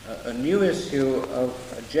a new issue of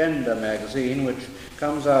Agenda magazine, which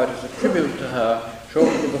comes out as a tribute to her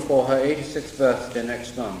shortly before her 86th birthday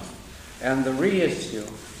next month, and the reissue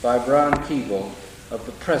by Brown-Keeble of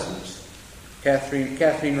The Presence,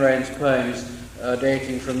 Kathleen Rain's poems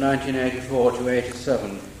dating from 1984 to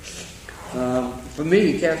 87. For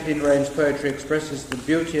me, Kathleen Rain's poetry expresses the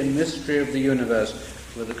beauty and mystery of the universe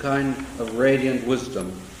with a kind of radiant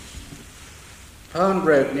wisdom. Pound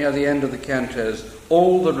wrote near the end of the cantos,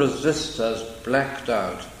 "All the resistors blacked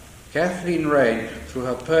out." Kathleen Rain, through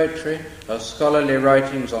her poetry, her scholarly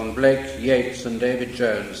writings on Blake, Yeats and David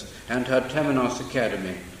Jones, and her Temenos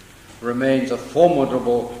Academy, remains a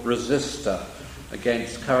formidable resistor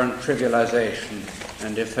against current trivialization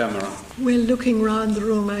and ephemera. Well, looking round the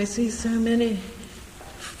room, I see so many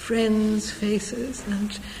friends' faces,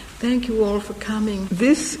 and thank you all for coming.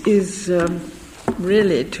 This is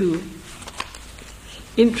really to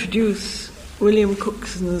introduce William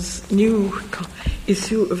Cookson's new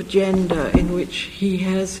issue of Agenda, in which he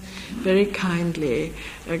has very kindly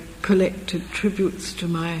collected tributes to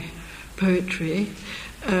my poetry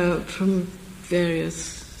from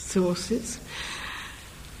various sources,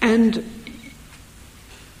 and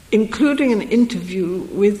including an interview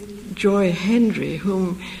with Joy Hendry,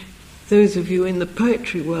 whom those of you in the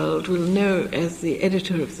poetry world will know as the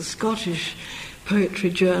editor of the Scottish poetry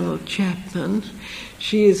journal Chapman.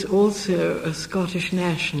 She is also a Scottish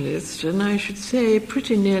nationalist, and I should say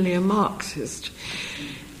pretty nearly a Marxist.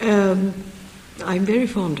 I'm very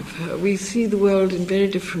fond of her. We see the world in very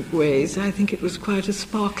different ways. I think it was quite a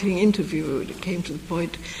sparkling interview. It came to the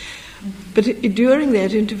point. But during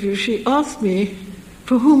that interview, she asked me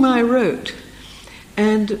for whom I wrote.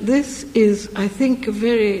 And this is, I think, a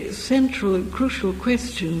very central and crucial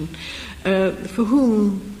question. For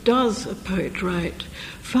whom does a poet write?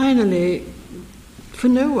 Finally, for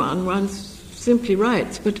no one simply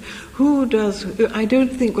writes, but who does? I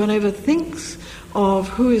don't think one ever thinks of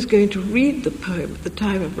who is going to read the poem at the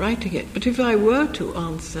time of writing it. But if I were to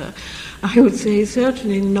answer, I would say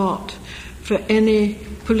certainly not for any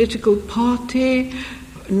political party,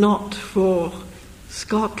 not for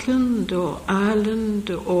Scotland or Ireland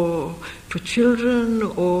or for children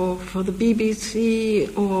or for the BBC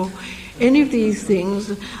or any of these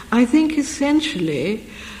things. I think essentially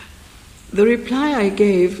the reply I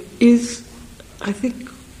gave is, I think,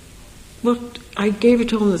 what I gave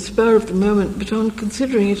it on the spur of the moment, but on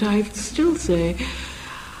considering it, I still say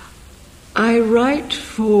I write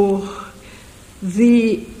for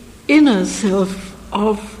the inner self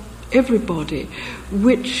of everybody,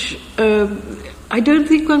 which I don't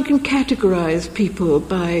think one can categorize people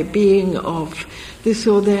by being of this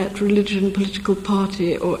or that religion, political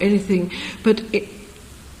party, or anything. But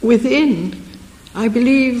within, I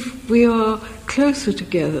believe we are closer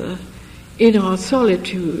together in our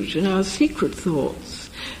solitude and our secret thoughts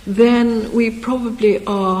than we probably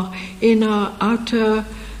are in our outer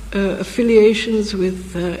affiliations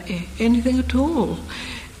with anything at all.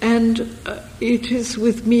 And it is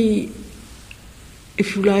with me,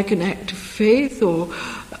 if you like, an act of faith or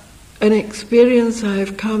an experience I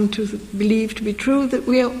have come to believe to be true, that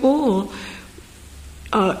we are all,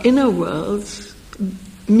 our inner worlds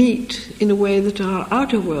meet in a way that our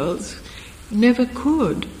outer worlds never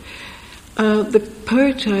could. The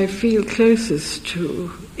poet I feel closest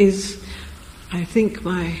to is, I think,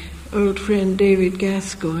 my old friend David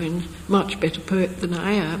Gascoigne, much better poet than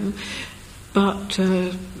I am, but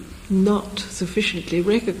not sufficiently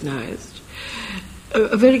recognized.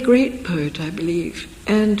 A very great poet, I believe,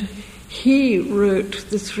 and he wrote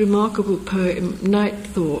this remarkable poem, Night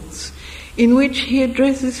Thoughts, in which he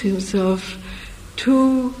addresses himself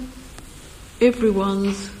to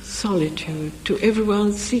everyone's solitude, to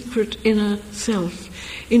everyone's secret inner self,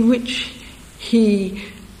 in which he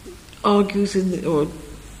argues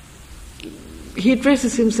he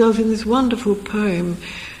addresses himself in this wonderful poem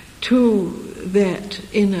to that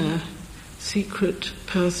inner secret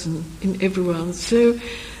person in everyone. So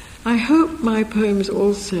I hope my poems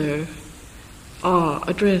also are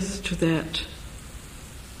addressed to that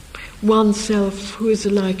one self who is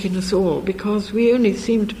alike in us all, because we only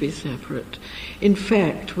seem to be separate. In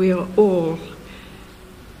fact, we are all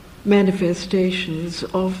manifestations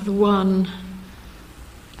of the one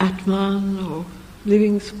Atman or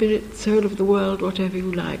living spirit, soul of the world, whatever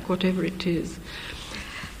you like, whatever it is.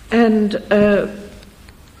 And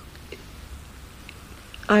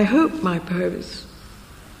I hope my poems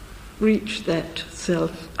reach that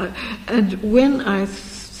self. And when I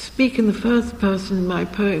speak in the first person in my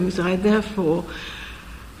poems, I'm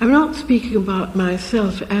not speaking about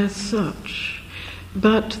myself as such,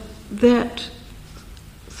 but that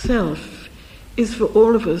self is for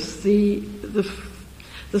all of us the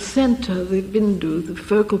center, the bindu, the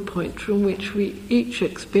focal point from which we each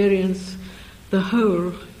experience the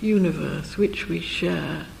whole universe which we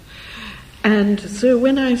share. And so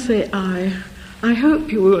when I say I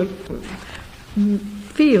hope you will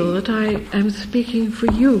feel that I am speaking for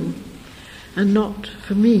you and not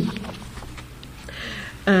for me.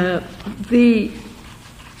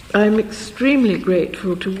 I'm extremely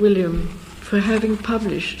grateful to William for having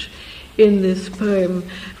published in this poem,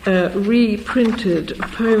 reprinted a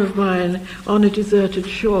poem of mine, On a Deserted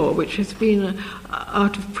Shore, which has been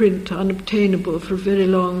out of print, unobtainable for a very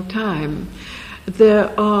long time.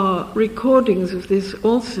 There are recordings of this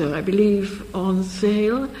also, I believe, on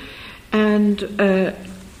sale, and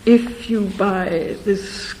if you buy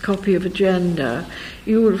this copy of Agenda,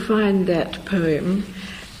 you will find that poem,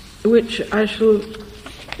 which I shall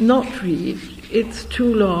not read. It's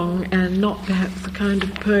too long and not perhaps the kind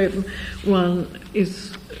of poem one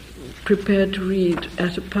is prepared to read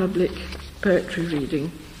at a public poetry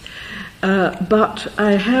reading. But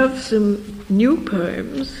I have some new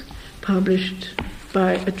poems published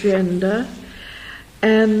by Agenda,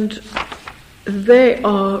 and they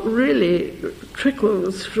are really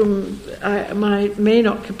trickles from my main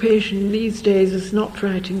occupation these days is not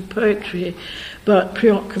writing poetry, but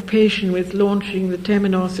preoccupation with launching the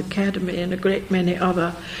Temenos Academy and a great many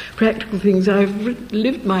other practical things. I've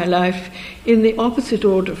lived my life in the opposite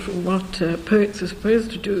order from what poets are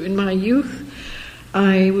supposed to do. In my youth,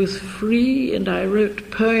 I was free and I wrote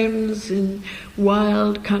poems in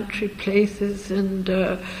wild country places, and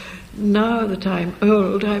now that I'm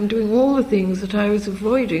old, I'm doing all the things that I was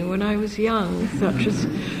avoiding when I was young, such as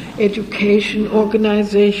education,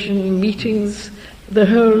 organisation, meetings, the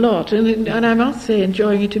whole lot, and I must say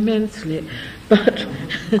enjoying it immensely. But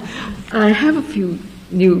I have a few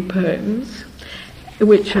new poems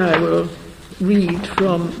which I will read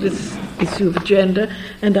from this issue of Agenda,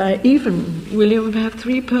 and I even, William, have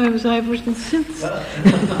 3 poems I've written since.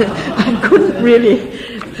 I couldn't really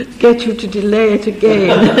get you to delay it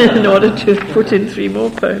again in order to put in 3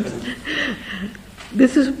 more poems.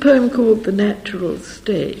 This is a poem called The Natural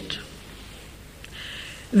State.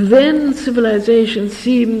 Then civilization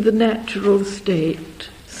seemed the natural state.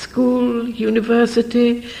 School,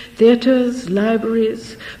 university, theatres,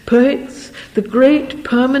 libraries, poets, the great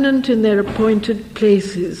permanent in their appointed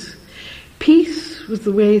places. Peace was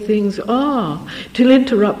the way things are, till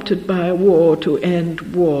interrupted by a war to end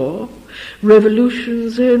war.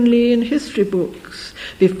 Revolutions only in history books,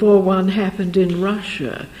 before one happened in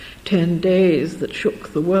Russia, 10 days that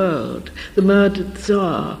shook the world, the murdered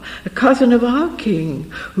Tsar, a cousin of our king,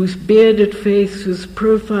 whose bearded face was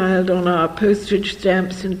profiled on our postage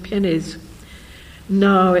stamps and pennies.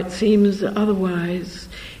 Now it seems otherwise.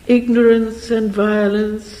 Ignorance and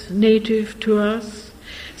violence native to us,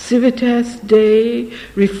 Civitas Dei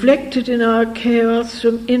reflected in our chaos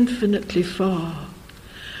from infinitely far.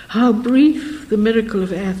 How brief the miracle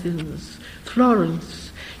of Athens,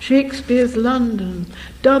 Florence, Shakespeare's London,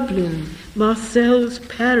 Dublin, Marcel's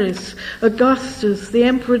Paris, Augustus, the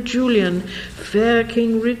Emperor Julian, fair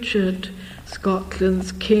King Richard,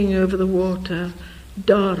 Scotland's king over the water,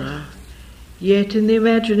 Dara, yet in the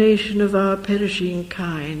imagination of our perishing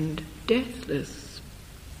kind, deathless.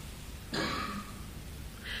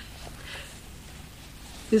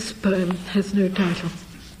 This poem has no title.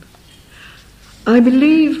 I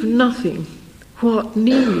believe nothing, what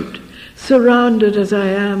need, surrounded as I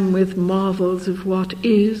am with marvels of what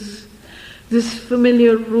is, this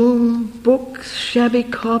familiar room, books, shabby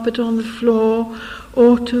carpet on the floor,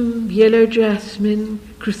 autumn, yellow jasmine,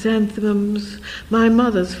 chrysanthemums, my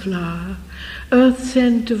mother's flower, earth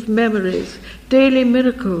scent of memories, daily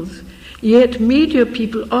miracles. Yet media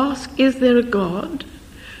people ask, is there a God?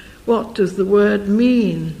 What does the word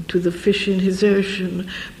mean to the fish in his ocean,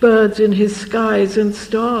 birds in his skies and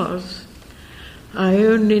stars? I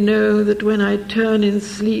only know that when I turn in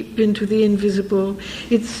sleep into the invisible,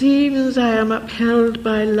 it seems I am upheld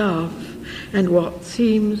by love, and what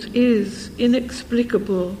seems is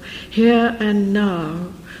inexplicable, here and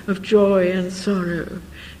now, of joy and sorrow,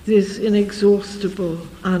 this inexhaustible,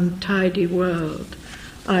 untidy world.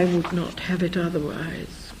 I would not have it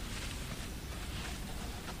otherwise.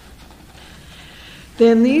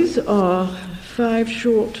 Then these are 5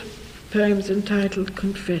 short poems entitled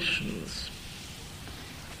Confessions.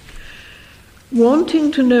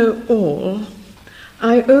 Wanting to know all,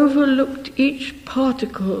 I overlooked each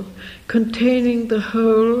particle containing the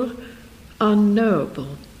whole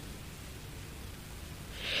unknowable.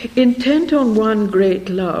 Intent on one great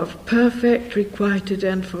love, perfect, requited,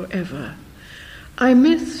 and forever, I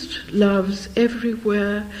missed love's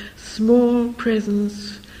everywhere small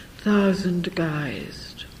presence, thousand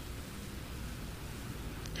guised.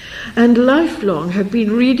 And lifelong have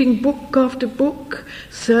been reading book after book,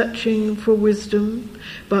 searching for wisdom,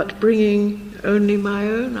 but bringing only my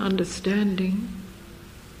own understanding.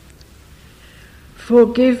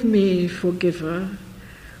 Forgive me, forgiver,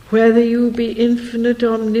 whether you be infinite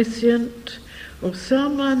omniscient or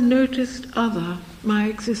some unnoticed other my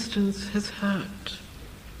existence has hurt.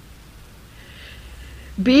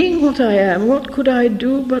 Being what I am, what could I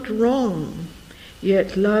do but wrong?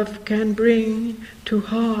 Yet love can bring to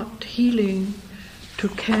heart healing, to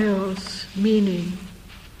chaos meaning.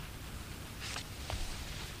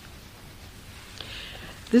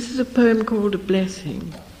 This is a poem called A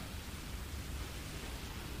Blessing.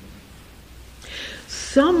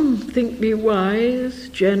 Some think me wise,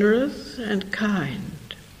 generous, and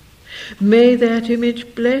kind. May that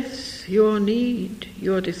image bless your need,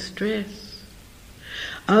 your distress.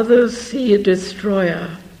 Others see a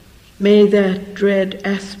destroyer. May that dread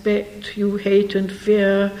aspect you hate and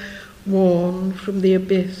fear warn from the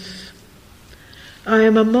abyss. I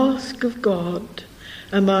am a mask of God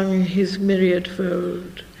among his myriad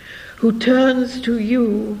fold, who turns to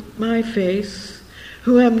you my face,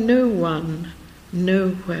 who am no one,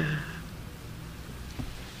 nowhere.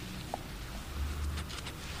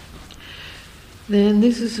 Then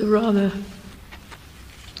this is a rather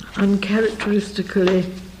uncharacteristically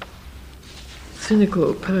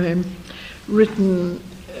cynical poem written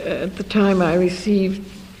at the time I received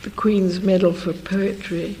the Queen's Medal for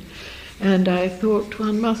Poetry, and I thought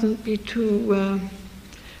one mustn't be too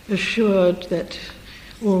assured that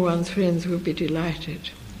all one's friends will be delighted.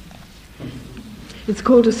 It's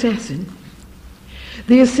called Assassin.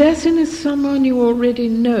 The assassin is someone you already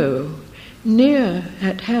know, near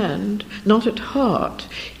at hand, not at heart,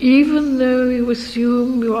 even though you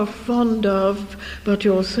assume you are fond of, but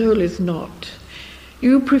your soul is not.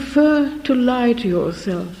 You prefer to lie to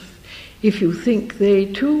yourself if you think they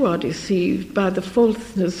too are deceived by the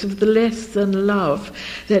falseness of the less than love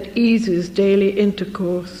that eases daily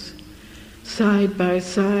intercourse. Side by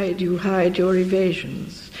side you hide your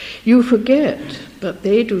evasions. You forget, but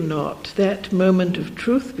they do not, that moment of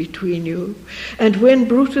truth between you. And when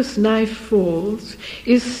Brutus' knife falls,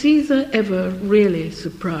 is Caesar ever really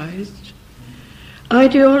surprised?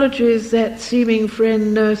 Ideology is that seeming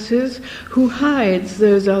friend nurses who hides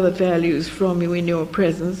those other values from you in your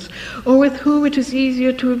presence, or with whom it is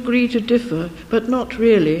easier to agree to differ, but not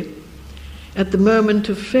really. At the moment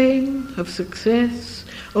of fame, of success,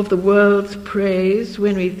 of the world's praise,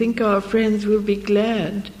 when we think our friends will be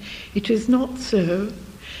glad, it is not so.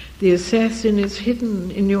 The assassin is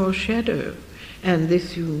hidden in your shadow, and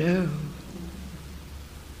this you know.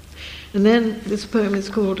 And then this poem is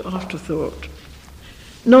called Afterthought.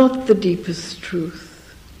 Not the deepest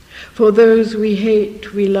truth. For those we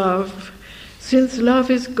hate, we love, since love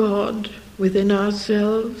is God within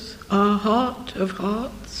ourselves, our heart of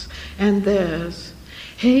hearts and theirs.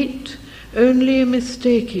 Hate only a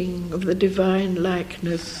mistaking of the divine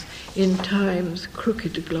likeness in time's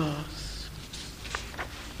crooked glass.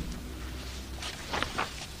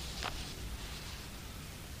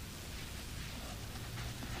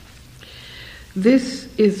 This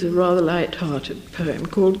is a rather light-hearted poem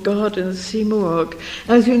called Garden Simorg.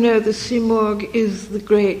 As you know, the Simorg is the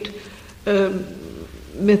great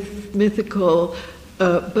mythical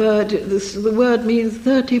bird. The word means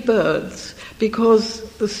 30 birds, because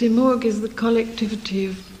the Simorg is the collectivity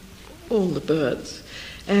of all the birds,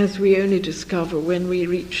 as we only discover when we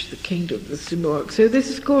reach the kingdom of the Simorg. So this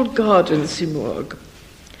is called Garden Simorg.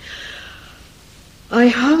 I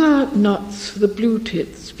hung out nuts for the blue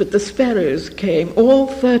tits, but the sparrows came, all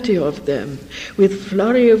 30 of them, with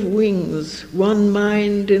flurry of wings, one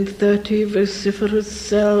mind in 30 vociferous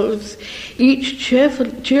selves, each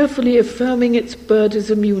cheerfully affirming its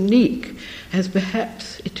birdism unique, as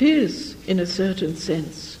perhaps it is in a certain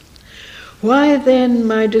sense. Why then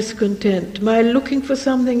my discontent, my looking for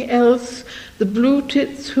something else, the blue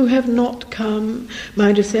tits who have not come,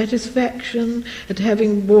 my dissatisfaction at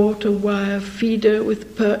having bought a wire feeder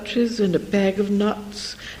with perches and a bag of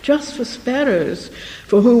nuts, just for sparrows,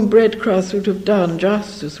 for whom bread crusts would have done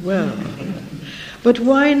just as well. But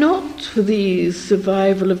why not for these,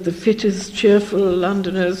 survival of the fittest cheerful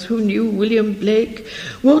Londoners who knew William Blake?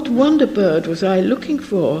 What wonder bird was I looking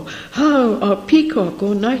for? How are peacock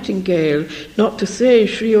or nightingale, not to say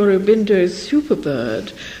Sri Aurobindo's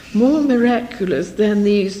superbird, more miraculous than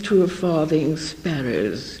these 2 farthing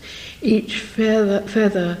sparrows, each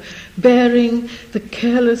feather bearing the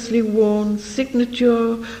carelessly worn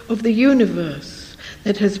signature of the universe,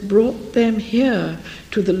 that has brought them here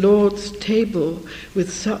to the Lord's table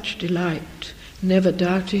with such delight, never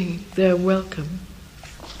doubting their welcome.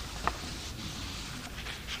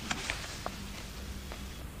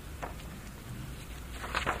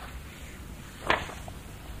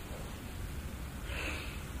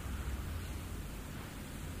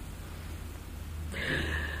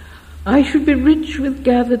 I should be rich with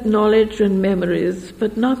gathered knowledge and memories,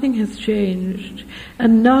 but nothing has changed.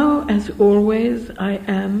 And now, as always, I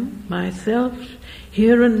am myself,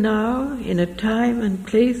 here and now, in a time and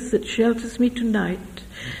place that shelters me tonight.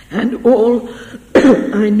 And all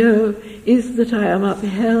I know is that I am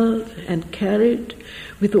upheld and carried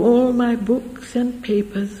with all my books and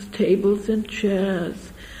papers, tables and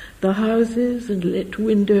chairs, the houses and lit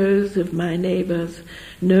windows of my neighbours,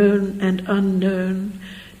 known and unknown,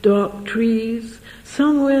 dark trees,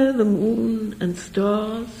 somewhere the moon and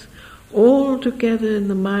stars, all together in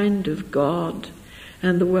the mind of God,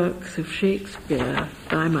 and the works of Shakespeare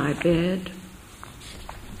by my bed.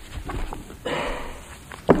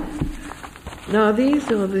 Now these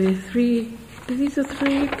are three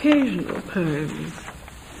occasional poems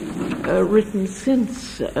written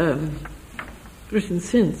since.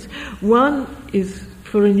 One is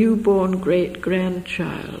for a newborn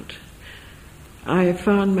great-grandchild. I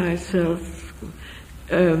found myself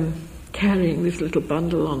carrying this little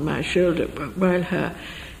bundle on my shoulder while her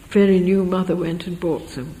very new mother went and bought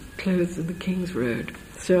some clothes in the King's Road.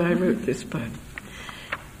 So I wrote this poem.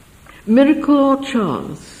 Miracle or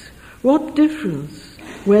chance, what difference,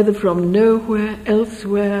 whether from nowhere,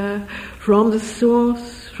 elsewhere, from the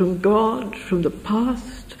source, from God, from the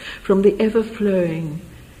past, from the ever-flowing?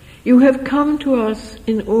 You have come to us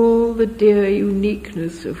in all the dear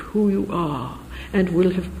uniqueness of who you are and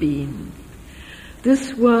will have been.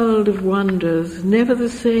 This world of wonders, never the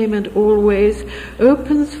same and always,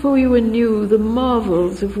 opens for you anew the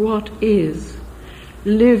marvels of what is.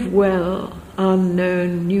 Live well,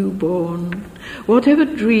 unknown newborn. Whatever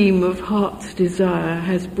dream of heart's desire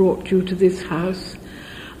has brought you to this house,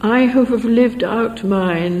 I who have lived out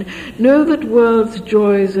mine know that world's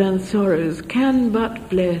joys and sorrows can but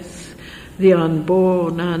bless the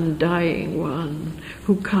unborn, undying one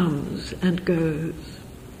who comes and goes.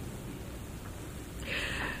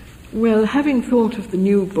 Well, having thought of the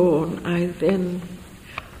newborn,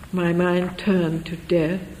 my mind turned to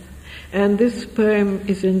death, and this poem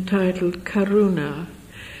is entitled Karuna,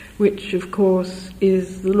 which of course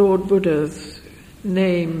is the Lord Buddha's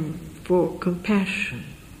name for compassion.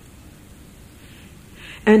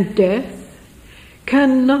 And death,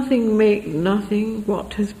 can nothing make nothing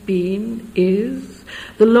what has been, is?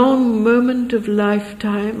 The long moment of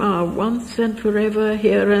lifetime, our once and forever,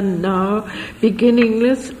 here and now,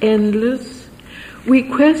 beginningless, endless. We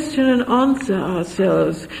question and answer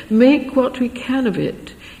ourselves, make what we can of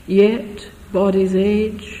it, yet bodies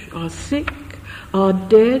age, are sick, are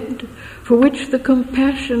dead, for which the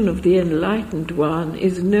compassion of the enlightened one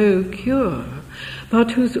is no cure,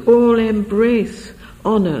 but whose all embrace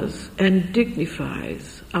honours and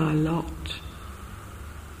dignifies our lot.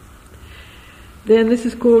 Then this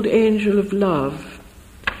is called Angel of Love,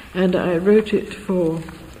 and I wrote it for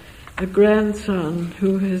a grandson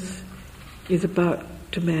who is about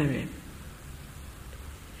to marry.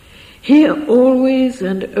 Here always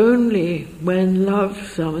and only when love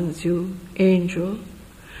summons you, angel,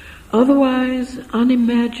 otherwise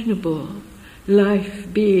unimaginable,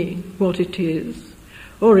 life being what it is,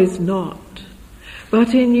 or is not,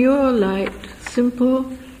 but in your light,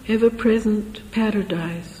 simple, ever-present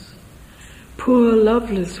paradise, poor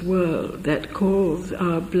loveless world that calls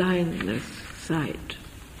our blindness sight.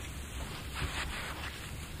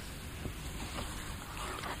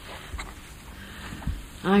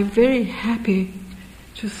 I'm very happy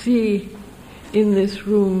to see in this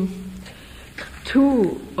room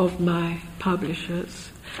two of my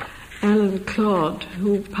publishers, Alan Clodd,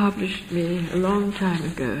 who published me a long time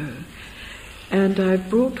ago, and I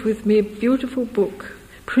brought with me a beautiful book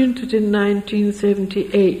printed in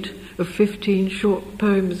 1978 of 15 short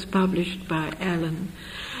poems published by Alan,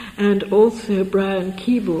 and also Brian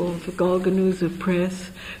Keeble for Golgonooza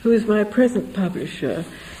Press, who is my present publisher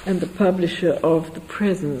and the publisher of The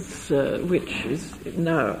Presence, which is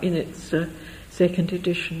now in its second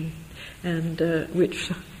edition, and which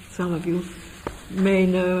some of you may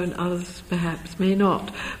know and others perhaps may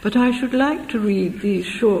not. But I should like to read these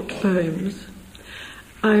short poems.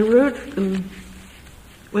 I wrote them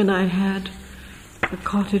when I had a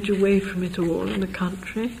cottage away from it all in the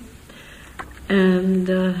country, and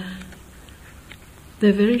they're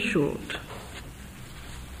very short.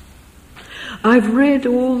 I've read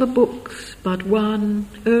all the books, but one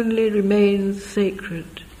only remains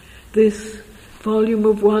sacred. This volume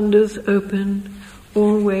of wonders open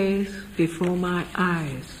always before my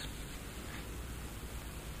eyes.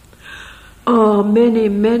 Ah, many,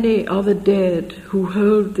 many are the dead who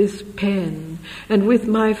hold this pen, and with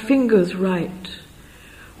my fingers write.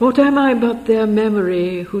 What am I but their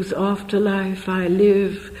memory, whose afterlife I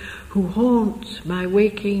live, who haunt my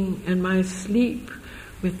waking and my sleep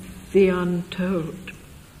with the untold?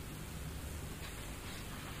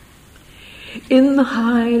 In the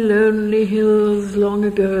high lonely hills long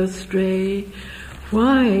ago astray,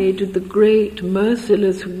 why did the great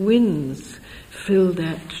merciless winds fill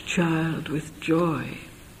that child with joy?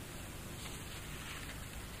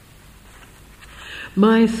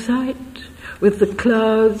 My sight with the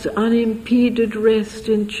clouds unimpeded rest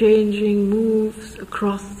in changing moves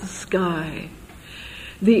across the sky.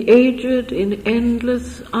 The aged in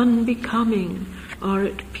endless unbecoming are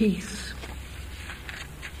at peace.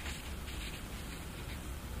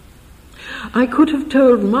 I could have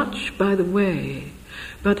told much by the way,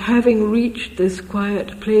 but having reached this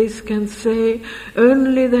quiet place can say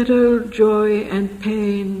only that old joy and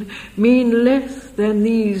pain mean less than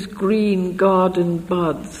these green garden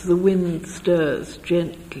buds the wind stirs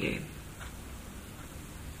gently.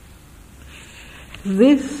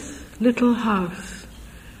 This little house,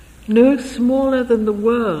 no smaller than the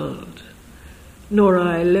world, nor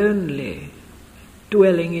I lonely,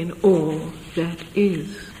 dwelling in all that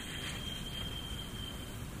is.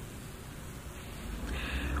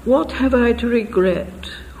 What have I to regret,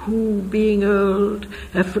 who, being old,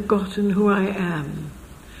 have forgotten who I am?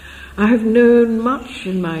 I have known much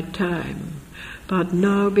in my time, but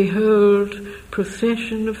now behold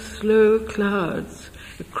procession of slow clouds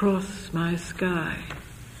across my sky.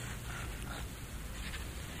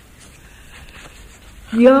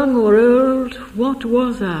 Young or old, what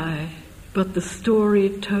was I but the story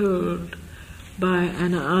told by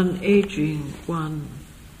an unaging one?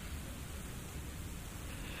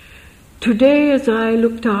 Today, as I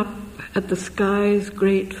looked up at the sky's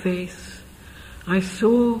great face, I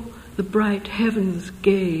saw the bright heavens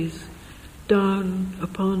gaze down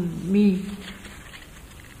upon me.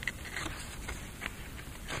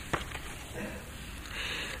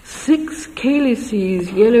 Six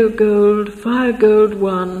calices, yellow gold, fire gold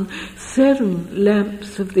one, 7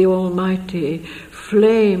 lamps of the Almighty,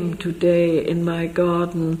 flame today in my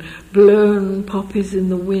garden, blown poppies in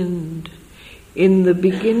the wind. In the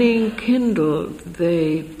beginning kindled,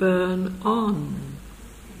 they burn on.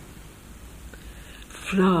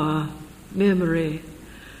 Flower, memory.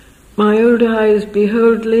 My old eyes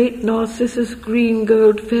behold late narcissus, green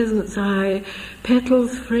gold pheasant's eye,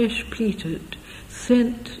 petals fresh pleated,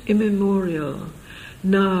 scent immemorial.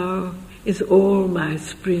 Now is all my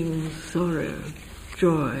spring sorrow,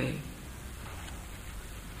 joy.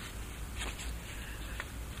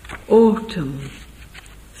 Autumn.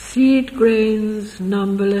 Seed grains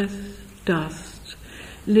numberless, dust,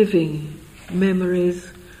 living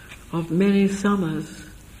memories of many summers,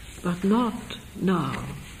 but not now.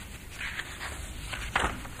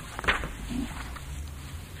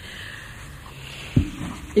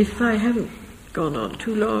 If I haven't gone on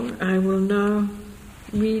too long, I will now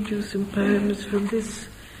read you some poems from this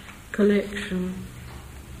collection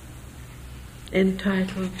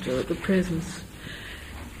entitled The Presence.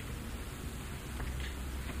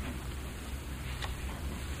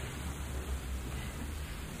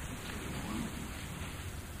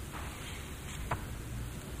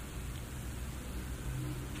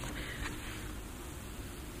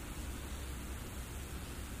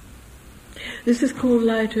 This is called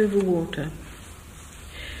Light Over Water.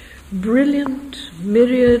 Brilliant,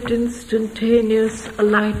 myriad, instantaneous,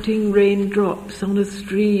 alighting raindrops on a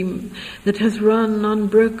stream that has run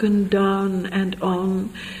unbroken down and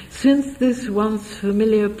on since this once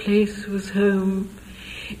familiar place was home.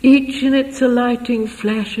 Each in its alighting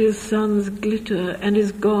flashes sun's glitter and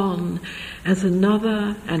is gone as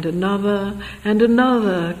another and another and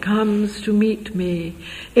another comes to meet me,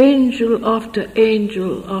 angel after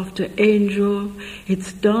angel after angel,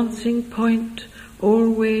 its dancing point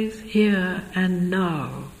always here and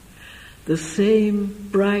now. The same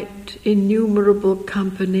bright, innumerable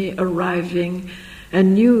company arriving,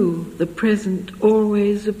 anew the present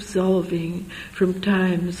always absolving from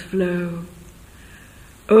time's flow.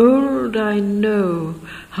 Old I know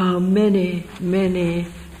how many, many,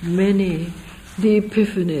 many the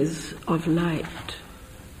epiphanies of light.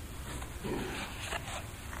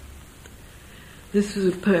 This was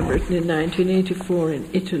a poem written in 1984 in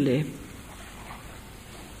Italy.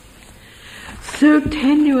 So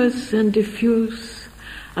tenuous and diffuse,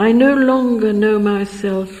 I no longer know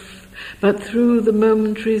myself, but through the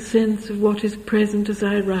momentary sense of what is present as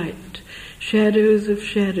I write, shadows of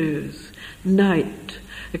shadows, night,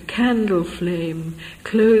 a candle flame,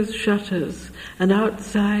 closed shutters, and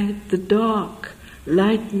outside the dark,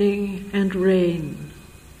 lightning and rain.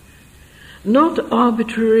 Not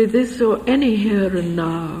arbitrary this or any here and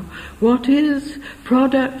now. What is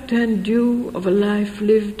product and due of a life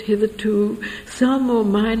lived hitherto, sum or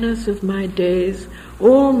minus of my days,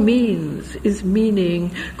 all means is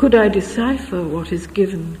meaning, could I decipher what is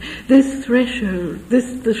given. This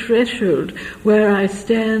the threshold where I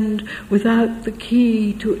stand without the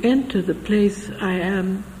key to enter the place I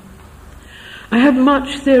am. I have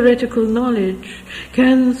much theoretical knowledge,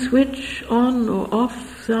 can switch on or off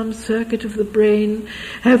some circuit of the brain,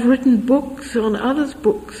 have written books on others'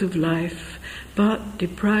 books of life, but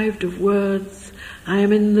deprived of words, I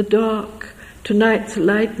am in the dark. Tonight's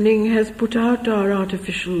lightning has put out our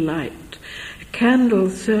artificial light. A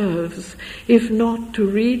candle serves, if not to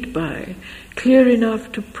read by, clear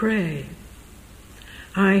enough to pray.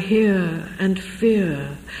 I hear and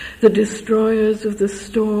fear the destroyers of the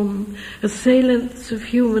storm, assailants of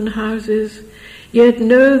human houses, yet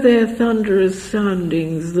know their thunderous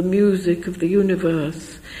soundings, the music of the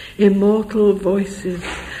universe, immortal voices,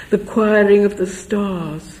 the choiring of the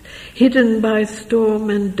stars, hidden by storm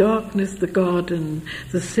and darkness the garden,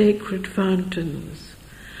 the sacred fountains.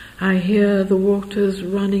 I hear the waters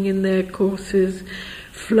running in their courses,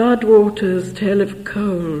 flood waters tell of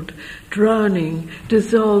cold, drowning,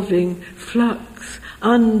 dissolving, flux,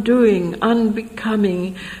 undoing,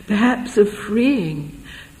 unbecoming, perhaps of freeing,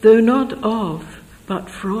 though not of, but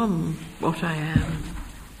from what I am.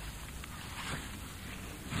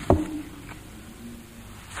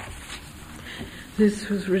 This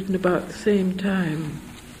was written about the same time.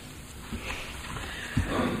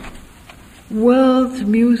 World's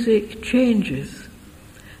music changes.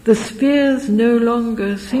 The spheres no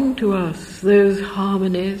longer sing to us those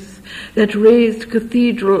harmonies that raised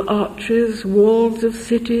cathedral arches, walls of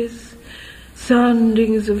cities,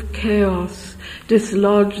 soundings of chaos,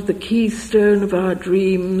 dislodged the keystone of our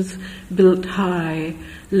dreams, built high,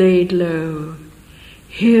 laid low.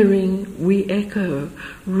 Hearing, we echo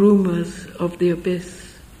rumors of the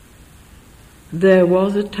abyss. There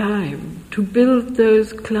was a time to build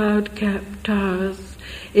those cloud-capped towers,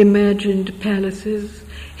 imagined palaces,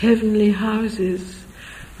 heavenly houses,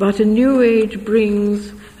 but a new age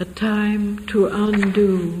brings a time to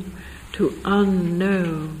undo, to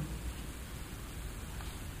unknow.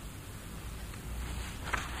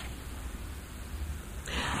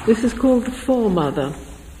 This is called The Foremother.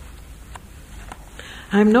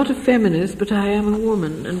 I'm not a feminist, but I am a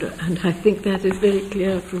woman, and I think that is very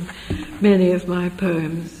clear from many of my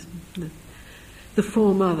poems. The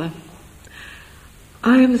Foremother.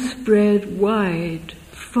 I am spread wide,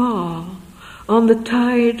 far, on the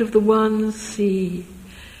tide of the one sea.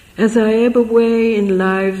 As I ebb away in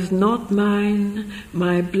lives not mine,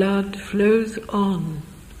 my blood flows on.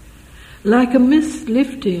 Like a mist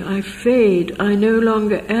lifting, I fade, I no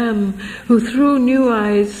longer am, who through new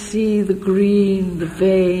eyes see the green, the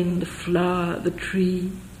vein, the flower, the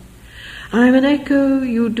tree. I am an echo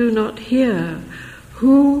you do not hear,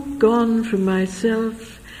 who, gone from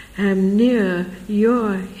myself, am near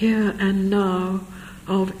your here and now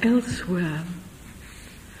of elsewhere.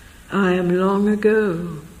 I am long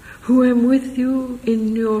ago, who am with you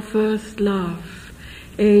in your first love,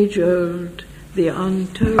 age-old, the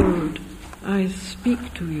untold, I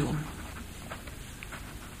speak to you.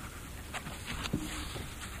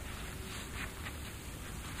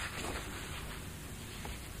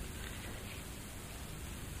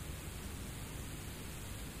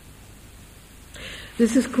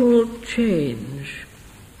 This is called change.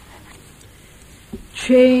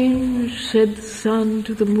 Change, said the sun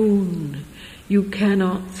to the moon, you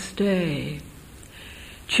cannot stay.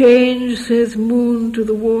 Change, says moon to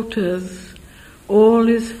the waters, all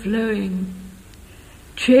is flowing.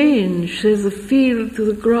 Change, says the field to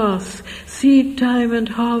the grass, seed time and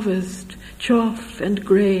harvest, chaff and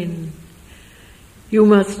grain. You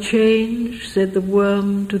must change, said the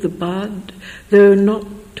worm to the bud, though not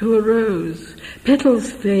to a rose.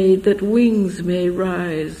 Petals fade that wings may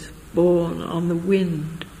rise, borne on the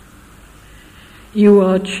wind. You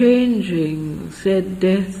are changing, said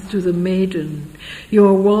death to the maiden,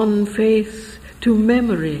 your wan face to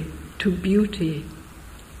memory, to beauty.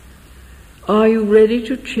 Are you ready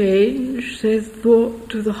to change, says thought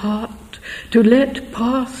to the heart, to let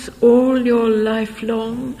pass all your life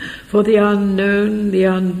long for the unknown, the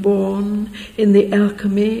unborn, in the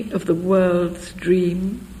alchemy of the world's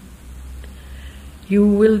dream? You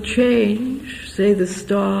will change, say the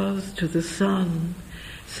stars to the sun,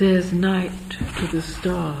 says night to the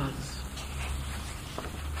stars.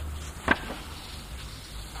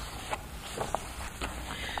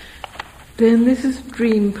 Then this is a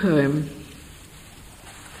dream poem.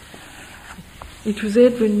 It was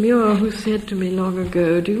Edwin Muir who said to me long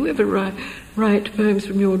ago, do you ever write poems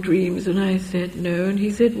from your dreams? And I said no. And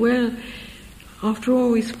he said, well, after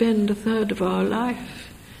all, we spend a third of our life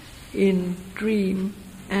in dream.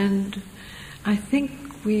 And I think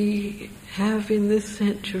we have in this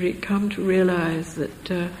century come to realize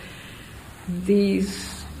that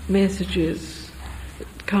these messages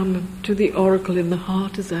come to the oracle in the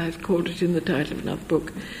heart, as I've called it in the title of another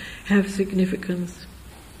book, have significance.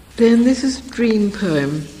 Then this is a dream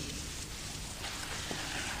poem.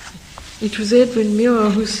 It was Edwin Muir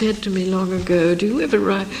who said to me long ago, do you ever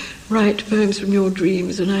write poems from your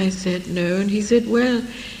dreams? And I said no. And he said, well,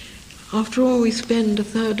 after all, we spend a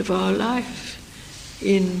third of our life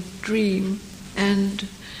in dream. And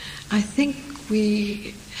I think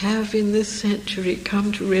we have in this century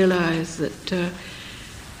come to realize that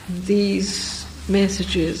these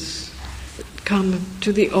messages come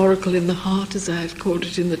to the oracle in the heart, as I've called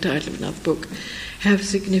it in the title of another book, have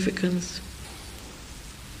significance.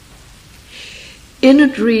 In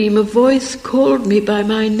a dream, a voice called me by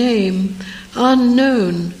my name,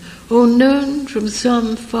 unknown, or known from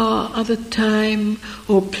some far other time,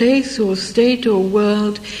 or place, or state, or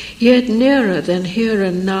world, yet nearer than here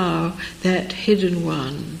and now, that hidden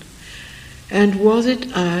one. And was it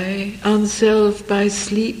I, unselved by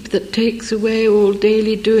sleep, that takes away all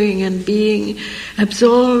daily doing and being,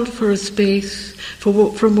 absolved for a space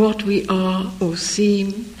from what we are or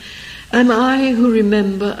seem? Am I who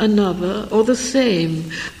remember another or the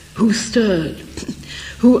same, who stirred,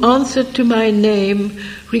 who answered to my name,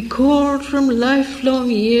 recalled from lifelong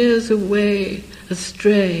years away,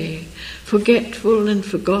 astray, forgetful and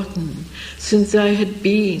forgotten, since I had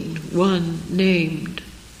been one named?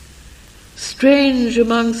 Strange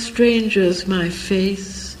among strangers my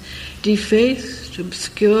face, defaced,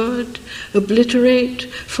 obscured, obliterate,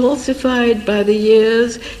 falsified by the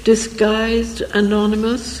years, disguised,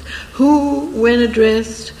 anonymous, who, when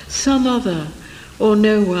addressed, some other or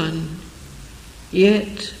no one.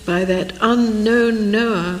 Yet by that unknown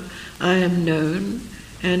knower I am known,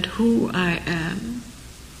 and who I am.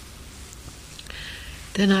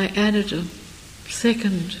 Then I added a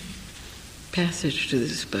second passage to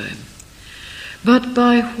this poem. But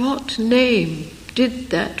by what name did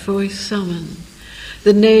that voice summon?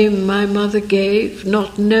 The name my mother gave,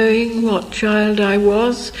 not knowing what child I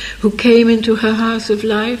was, who came into her house of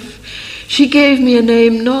life. She gave me a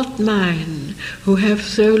name not mine, who have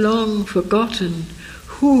so long forgotten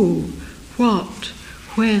who, what,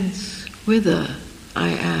 whence, whither I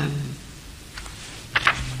am.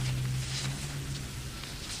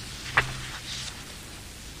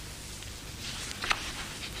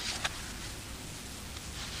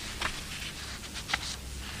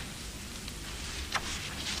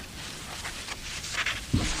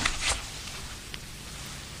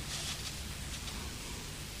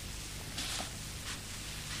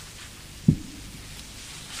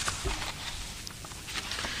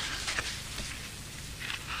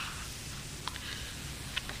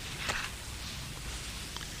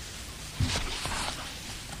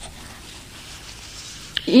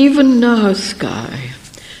 Even now, sky,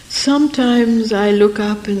 sometimes I look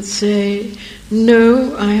up and say,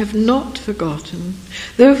 no, I have not forgotten,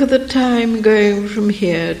 though for the time going from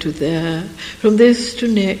here to there, from this to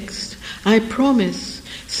next, I promise,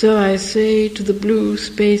 so I say to the blue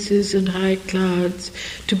spaces and high clouds,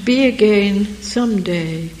 to be again some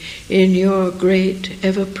day in your great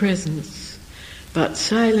ever-presence. But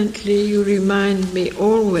silently you remind me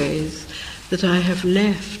always that I have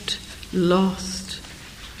left, lost,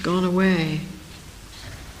 gone away.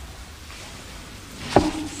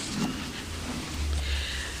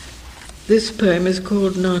 This poem is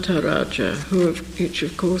called Nataraja, which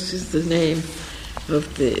of course is the name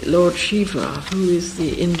of the Lord Shiva, who is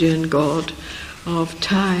the Indian god of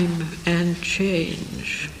time and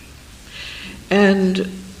change. And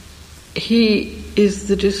he is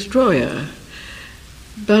the destroyer.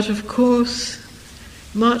 But of course,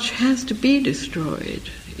 much has to be destroyed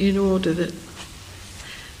in order that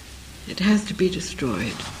it has to be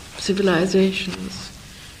destroyed. Civilizations,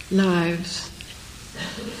 lives,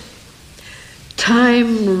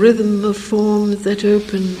 time, rhythm of forms that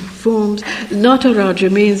open forms.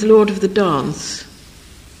 Nataraja means Lord of the Dance.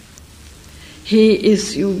 He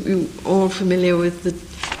is, you all familiar with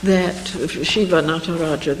the that Shiva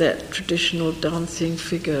Nataraja, that traditional dancing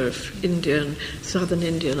figure of southern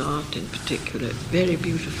Indian art in particular, very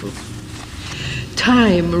beautiful.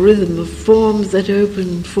 Time, rhythm of forms that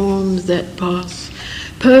open, forms that pass.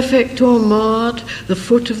 Perfect or marred, the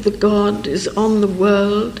foot of the god is on the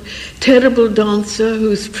world. Terrible dancer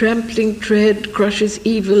whose trampling tread crushes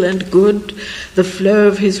evil and good. The flow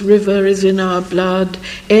of his river is in our blood.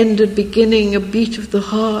 End and beginning, a beat of the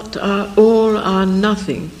heart, our all, our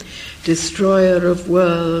nothing. Destroyer of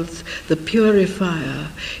worlds, the purifier,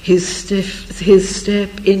 his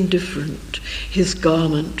step indifferent, his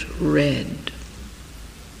garment red.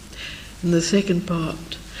 And the second part.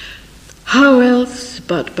 How else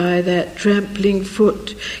but by that trampling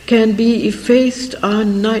foot can be effaced our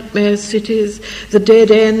nightmare cities, the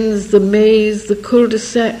dead ends, the maze, the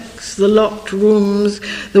cul-de-sacs, the locked rooms,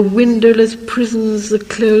 the windowless prisons, the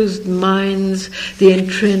closed mines, the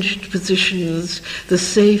entrenched positions, the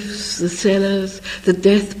safes, the cellars, the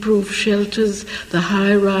death-proof shelters, the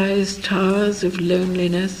high-rise towers of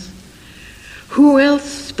loneliness? Who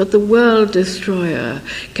else but the world destroyer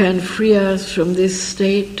can free us from this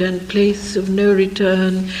state and place of no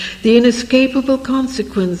return, the inescapable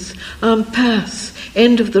consequence, impasse,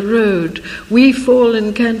 end of the road? We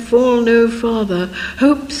fallen can fall no farther.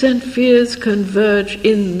 Hopes and fears converge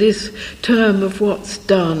in this term of what's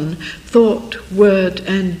done. Thought, word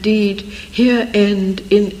and deed here end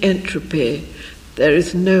in entropy. There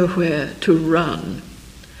is nowhere to run.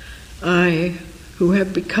 I, who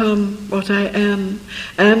have become what I am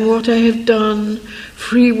what I have done.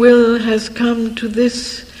 Free will has come to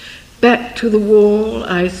this, back to the wall.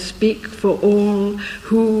 I speak for all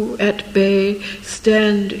who at bay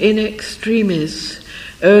stand in extremis.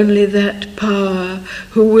 Only that power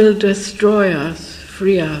who will destroy us,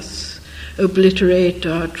 free us, obliterate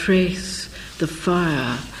our trace, the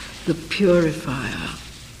fire, the purifier.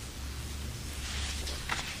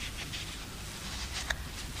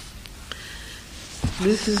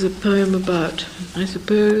 This is a poem about, I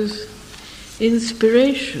suppose,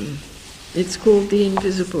 inspiration. It's called The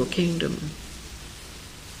Invisible Kingdom.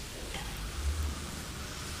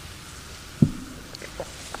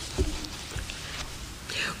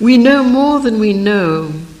 We know more than we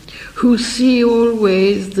know, who see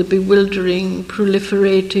always the bewildering,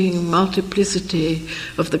 proliferating multiplicity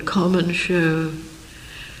of the common show.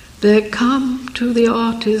 There come to the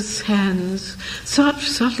artist's hands such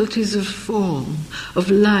subtleties of form,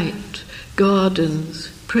 of light,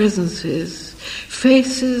 gardens, presences,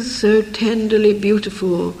 faces so tenderly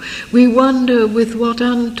beautiful, we wonder with what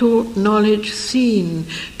untaught knowledge seen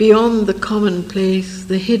beyond the commonplace,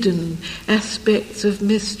 the hidden aspects of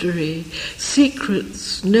mystery,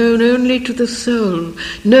 secrets known only to the soul,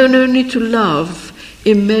 known only to love,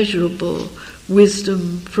 immeasurable,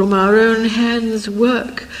 wisdom from our own hands'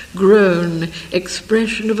 work grown,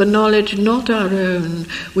 expression of a knowledge not our own,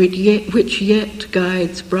 which yet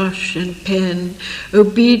guides brush and pen,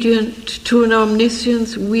 obedient to an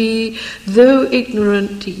omniscience we, though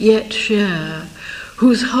ignorant, yet share,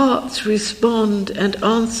 whose hearts respond and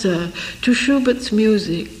answer to Schubert's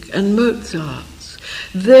music and Mozart's,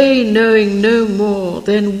 they knowing no more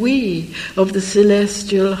than we of the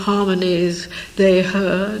celestial harmonies they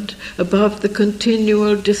heard above the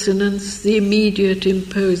continual dissonance the immediate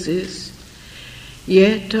imposes.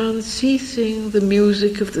 Yet unceasing the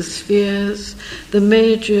music of the spheres, the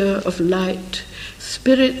major of light,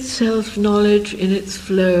 spirit self-knowledge in its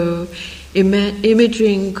flow,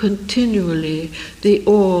 imaging continually the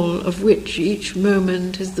all of which each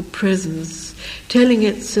moment is the presence, telling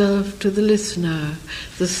itself to the listener,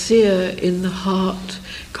 the seer in the heart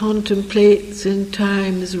contemplates in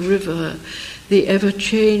time's river the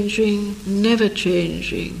ever-changing,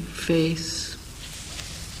 never-changing face.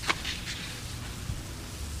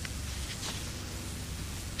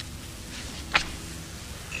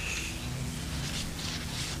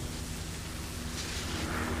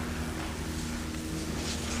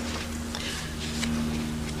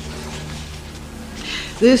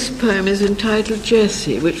 This poem is entitled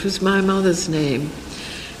Jessie, which was my mother's name,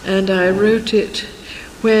 and I wrote it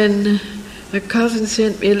when a cousin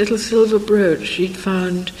sent me a little silver brooch she'd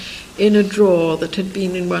found in a drawer that had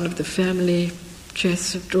been in one of the family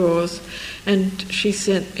chests of drawers, and she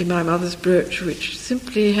sent me my mother's brooch, which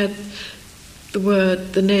simply had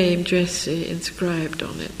the name Jessie inscribed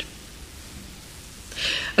on it.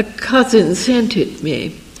 A cousin sent it me,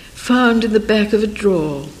 found in the back of a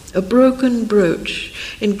drawer, a broken brooch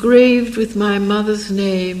engraved with my mother's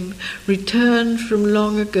name, returned from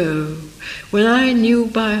long ago, when I knew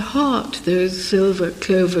by heart those silver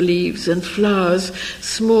clover leaves and flowers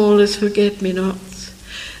small as forget-me-nots.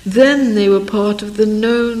 Then they were part of the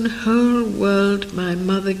known whole world my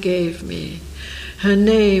mother gave me, her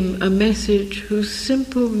name a message whose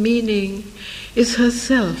simple meaning is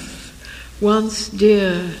herself, once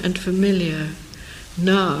dear and familiar,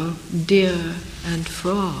 now dear and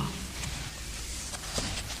far.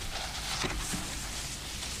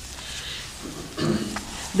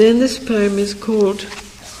 Then this poem is called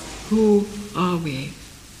Who Are We?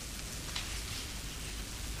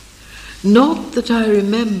 Not that I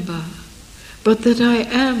remember, but that I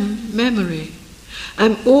am memory.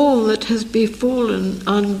 I'm all that has befallen,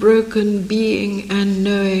 unbroken being and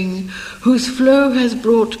knowing, whose flow has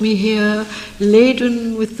brought me here,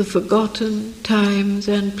 laden with the forgotten times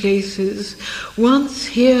and places, once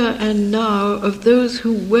here and now, of those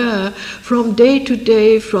who were, from day to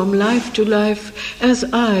day, from life to life, as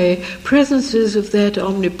I, presences of that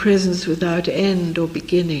omnipresence without end or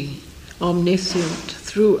beginning, omniscient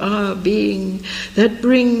through our being, that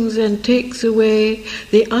brings and takes away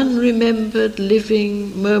the unremembered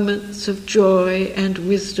living moments of joy and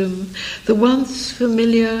wisdom, the once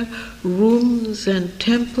familiar rooms and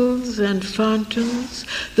temples and fountains,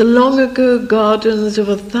 the long ago gardens of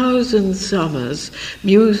 1,000 summers,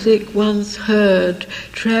 music once heard,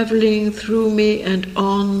 travelling through me and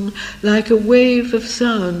on, like a wave of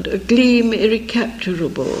sound, a gleam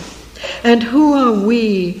irrecapturable. And who are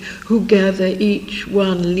we who gather each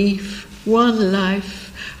one leaf, one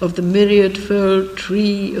life of the myriad-fold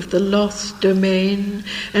tree of the lost domain,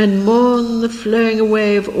 and mourn the flowing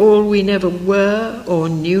away of all we never were or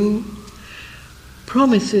knew?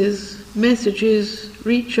 Promises, messages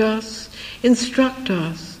reach us, instruct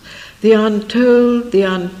us, the untold, the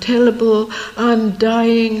untellable,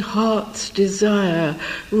 undying heart's desire,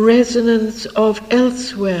 resonance of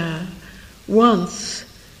elsewhere, once,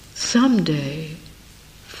 someday,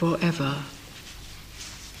 forever.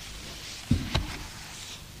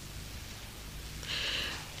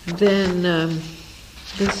 Then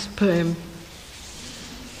this poem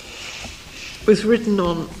was written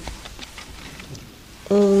on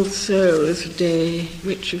All Souls' Day,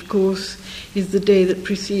 which of course is the day that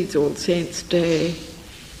precedes All Saints' Day.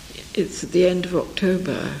 It's at the end of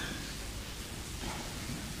October.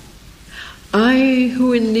 I,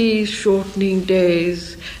 who in these shortening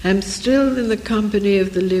days am still in the company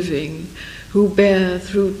of the living, who bear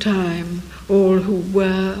through time all who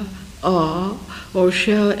were, are, or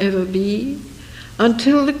shall ever be,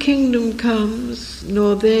 until the kingdom comes,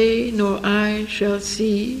 nor they nor I shall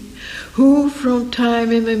see, who from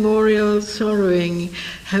time immemorial sorrowing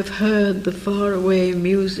have heard the faraway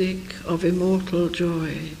music of immortal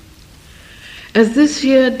joy. As this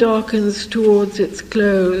year darkens towards its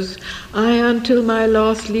close, I, until my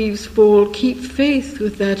last leaves fall, keep faith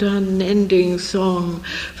with that unending song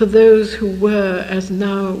for those who were as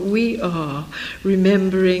now we are,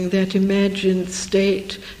 remembering that imagined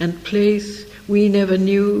state and place we never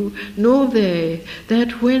knew, nor they,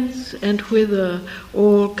 that whence and whither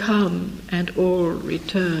all come and all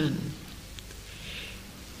return.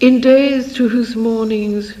 In days to whose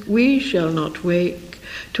mornings we shall not wake,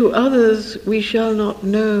 to others we shall not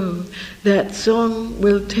know, that song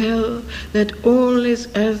will tell that all is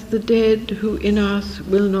as the dead who in us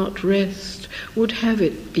will not rest would have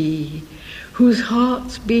it be, whose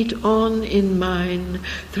hearts beat on in mine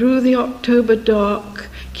through the October dark,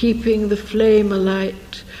 keeping the flame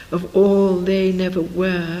alight of all they never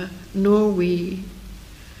were, nor we.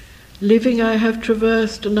 Living I have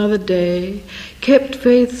traversed another day, kept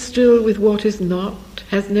faith still with what is not,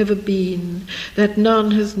 has never been, that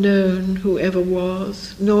none has known who ever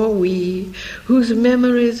was, nor we, whose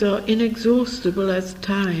memories are inexhaustible as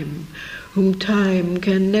time, whom time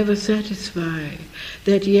can never satisfy,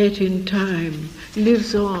 that yet in time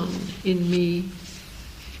lives on in me.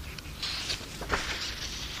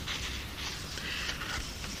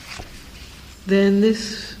 Then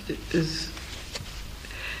this is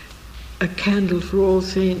a candle for All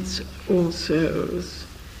Saints, All Souls,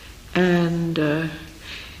 and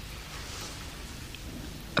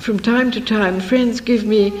from time to time, friends give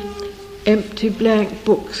me empty blank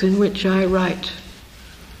books in which I write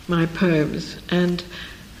my poems, and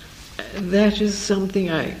that is something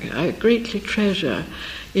I greatly treasure.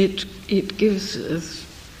 It gives us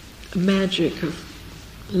a magic of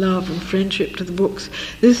love and friendship to the books.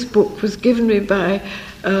 This book was given me by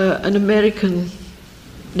an American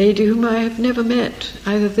lady whom I have never met,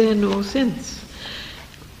 either then or since.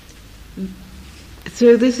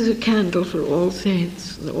 So this is a candle for all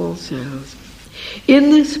saints and all souls. In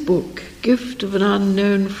this book, gift of an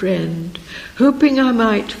unknown friend, hoping I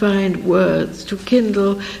might find words to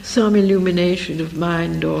kindle some illumination of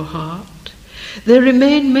mind or heart, There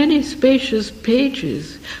remain many spacious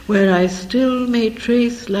pages where I still may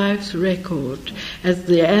trace life's record, as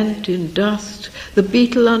the ant in dust, the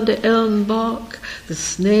beetle under elm bark, the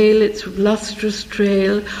snail its lustrous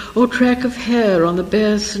trail, or track of hair on the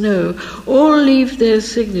bare snow, all leave their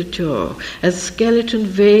signature, as skeleton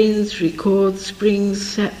veins record spring's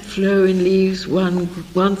sap flow in leaves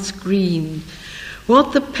once green.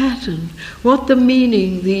 What the pattern, what the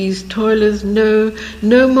meaning these toilers know,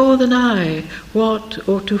 no more than I, what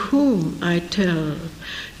or to whom I tell,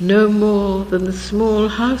 no more than the small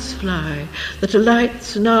housefly that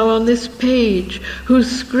alights now on this page, whose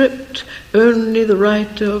script only the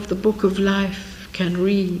writer of the book of life can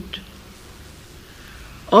read.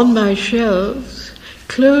 On my shelves,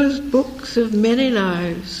 closed books of many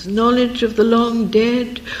lives, knowledge of the long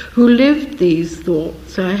dead who lived these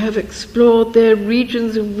thoughts. I have explored their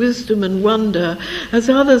regions of wisdom and wonder, as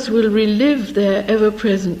others will relive their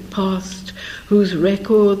ever-present past, whose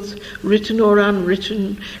records, written or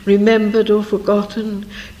unwritten, remembered or forgotten,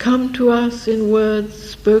 come to us in words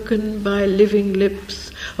spoken by living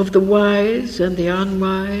lips of the wise and the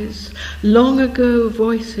unwise, long ago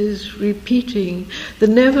voices repeating the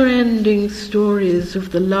never-ending stories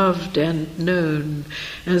of the loved and known,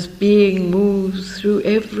 as being moves through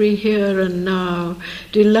every here and now,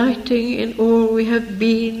 delighting in all we have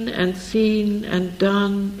been and seen and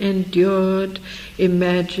done, endured,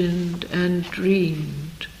 imagined and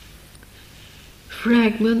dreamed.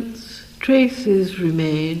 Fragments, traces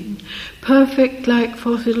remain, perfect like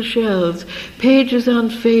fossil shells, pages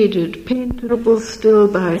unfaded, paintable still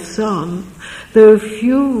by some, though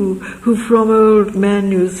few who from old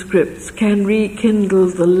manuscripts can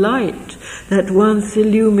rekindle the light that once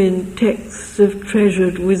illumined texts of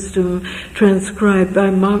treasured wisdom transcribed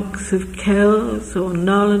by monks of Kells or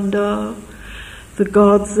Nalanda. The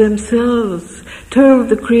gods themselves told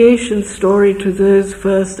the creation story to those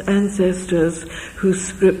first ancestors whose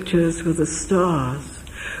scriptures were the stars,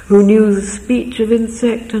 who knew the speech of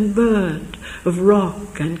insect and bird, of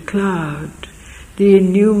rock and cloud, the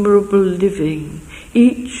innumerable living,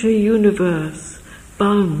 each a universe,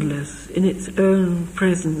 boundless in its own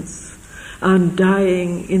presence,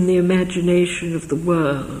 undying in the imagination of the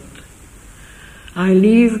world. I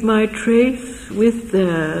leave my trace with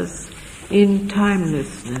theirs in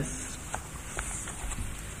timelessness.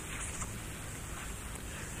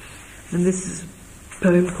 And this is a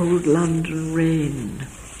poem called London Rain.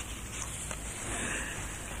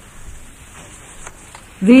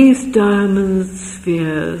 These diamond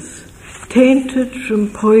spheres, tainted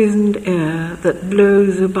from poisoned air that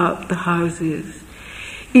blows about the houses,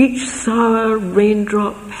 each sour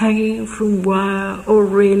raindrop hanging from wire or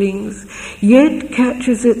railings, yet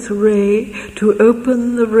catches its ray to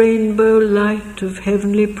open the rainbow light of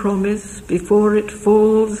heavenly promise before it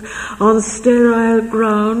falls on sterile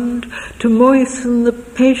ground to moisten the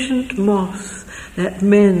patient moss that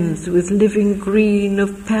mends with living green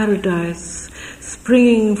of paradise,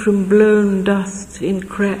 springing from blown dust in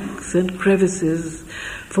cracks and crevices,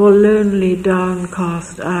 for lonely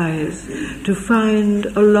downcast eyes to find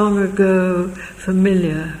a long ago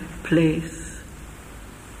familiar place.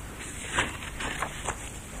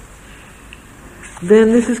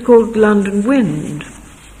 Then this is called London Wind.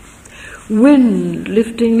 Wind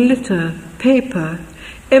lifting litter, paper,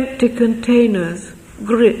 empty containers,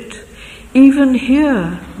 grit. Even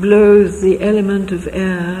here blows the element of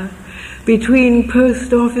air. Between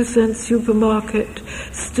post office and supermarket,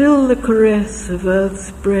 still the caress of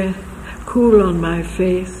earth's breath, cool on my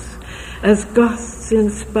face, as gusts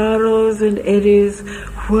in spirals and eddies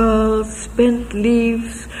whirl spent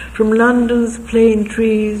leaves from London's plane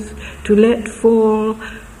trees to let fall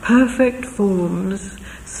perfect forms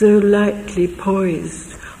so lightly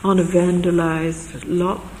poised on a vandalized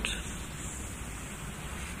lot.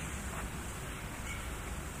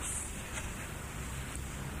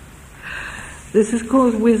 This is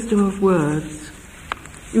called Wisdom of Words.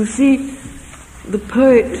 You see, the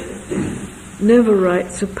poet never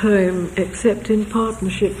writes a poem except in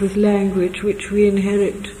partnership with language which we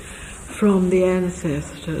inherit from the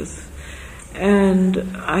ancestors. And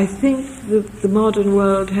I think that the modern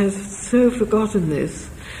world has so forgotten this,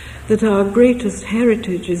 that our greatest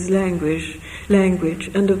heritage is language,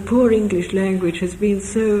 and the poor English language has been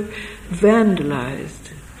so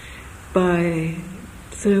vandalized by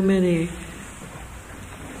so many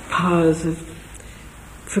powers of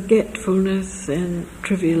forgetfulness and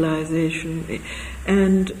trivialization.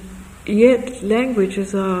 And yet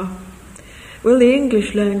languages are, well, the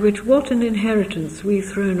English language, what an inheritance we've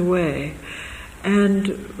thrown away.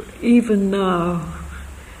 And even now,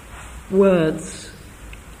 words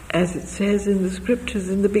as it says in the scriptures,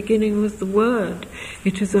 in the beginning was the Word.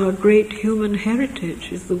 It is our great human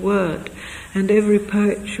heritage, is the Word. And every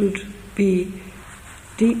poet should be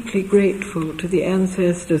deeply grateful to the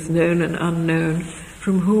ancestors, known and unknown,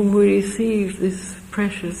 from whom we receive this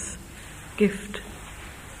precious gift.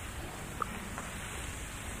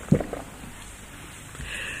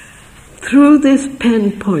 Through this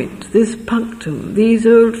pen point, this punctum, these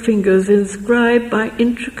old fingers inscribe by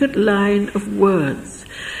intricate line of words,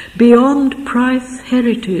 beyond price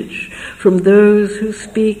heritage from those who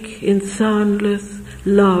speak in soundless,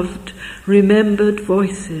 loved, remembered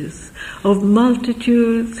voices, of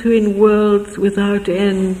multitudes who in worlds without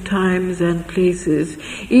end, times and places,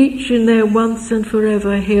 each in their once and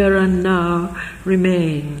forever here and now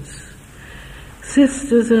remains.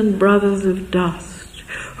 Sisters and brothers of dust,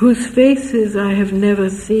 whose faces I have never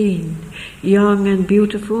seen, young and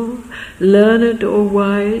beautiful, learned or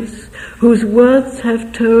wise, whose words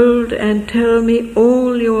have told and tell me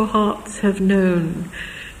all your hearts have known.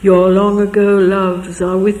 Your long ago loves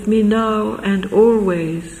are with me now and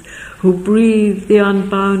always, who breathe the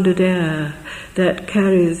unbounded air that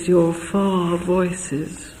carries your far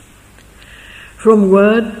voices. From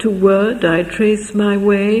word to word I trace my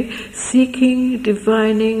way, seeking,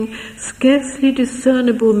 divining, scarcely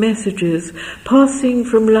discernible messages, passing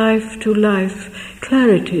from life to life,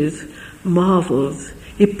 clarities, marvels,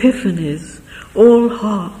 epiphanies, all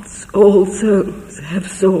hearts, all souls have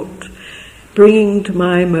sought, bringing to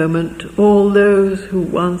my moment all those who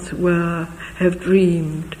once were, have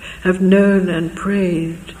dreamed, have known and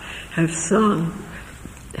praised, have sung,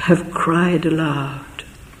 have cried aloud.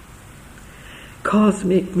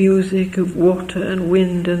 Cosmic music of water and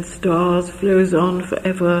wind and stars flows on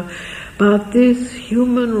forever, but this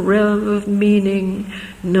human realm of meaning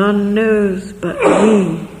none knows but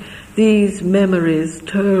we, these memories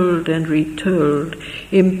told and retold,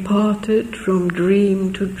 imparted from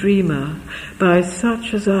dream to dreamer by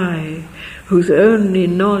such as I, whose only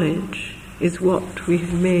knowledge is what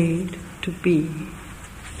we've made to be.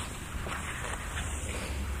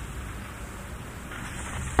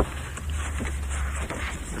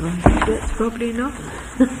 I think that's probably enough.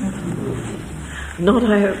 Not,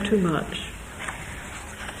 I hope, too much.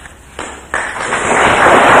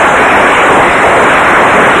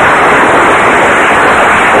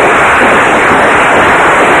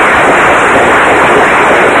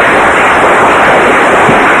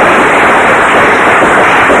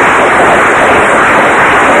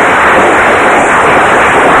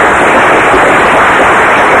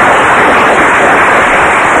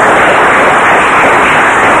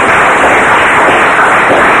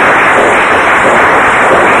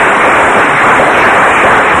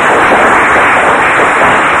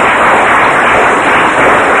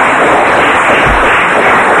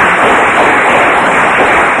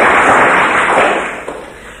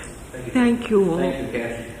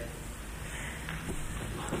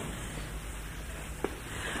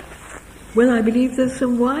 Well, I believe there's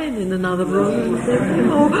some wine in another room.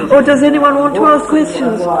 Or does anyone want to ask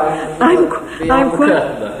questions? I'm quite. I don't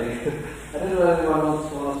know if anyone wants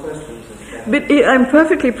to ask questions. But I'm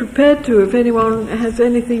perfectly prepared to, if anyone has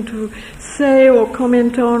anything to say or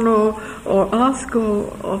comment on or ask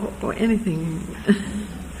or anything.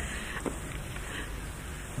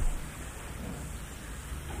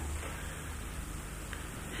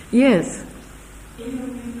 Yes. In your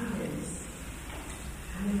new poems,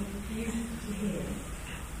 and beautiful to hear,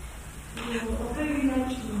 although you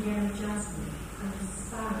mentioned yellow jasmine and the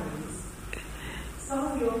sparrows, some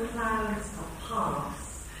of your clouds are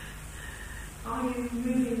paths. Are you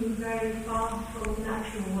moving very far from the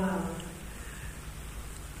natural world?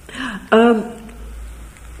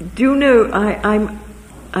 Do you know,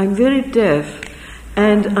 I'm very deaf,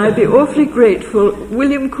 and I'd be awfully grateful.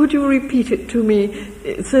 William, could you repeat it to me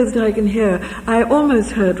so that I can hear? I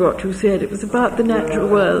almost heard what you said. It was about the natural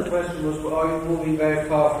world. The question was, are you moving very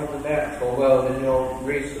far from the natural world in your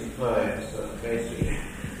recent poems, basically?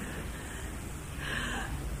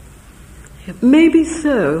 Maybe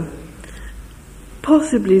so.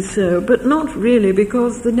 Possibly so, but not really,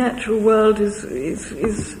 because the natural world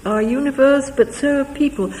is our universe, but so are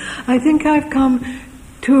people. I think I've come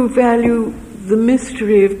to value the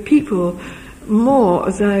mystery of people more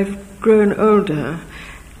as I've grown older,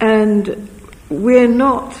 and we're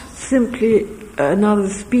not simply another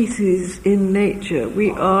species in nature.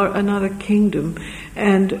 We are another kingdom,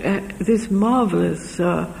 and this marvelous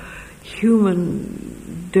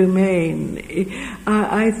human domain.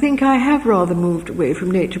 I think I have rather moved away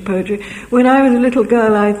from nature poetry. When I was a little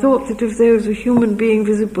girl, I thought that if there was a human being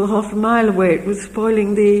visible half a mile away, it was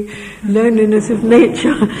spoiling the loneliness of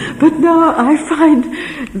nature. But now I find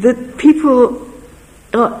that people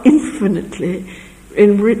are infinitely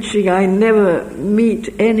enriching. I never meet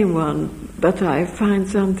anyone, but I find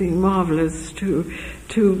something marvelous to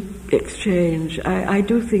exchange. I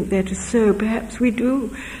do think that is so. Perhaps we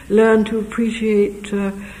do learn to appreciate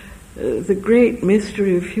the great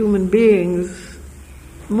mystery of human beings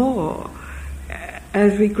more.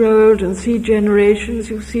 As we grow old and see generations,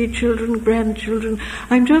 you see children, grandchildren.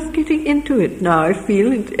 I'm just getting into it now, I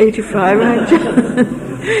feel, at 85.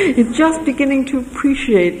 It's just beginning to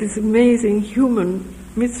appreciate this amazing human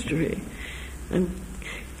mystery. And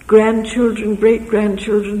grandchildren,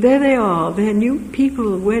 great-grandchildren, there they are. They're new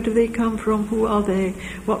people. Where do they come from? Who are they?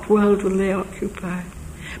 What world will they occupy?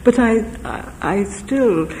 But I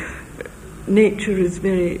still, nature is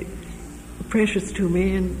very precious to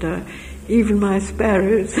me, and even my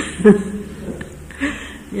sparrows.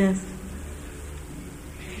 Yes.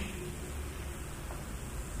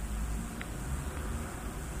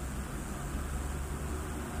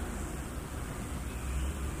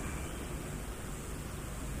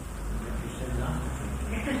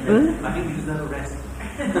 I think you deserve a rest.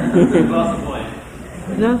 A glass of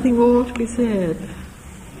wine. Nothing more to be said.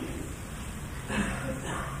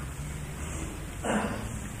 A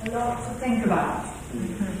lot to think about.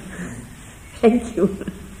 Thank you.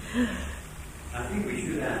 I think we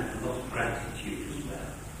should add a lot of gratitude as well.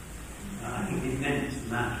 I think the immense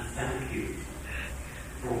amount of thank you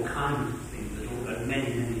for all kinds of things at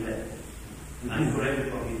many, many levels. And for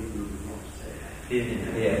everybody in the room wants to say.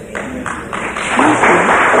 Yeah.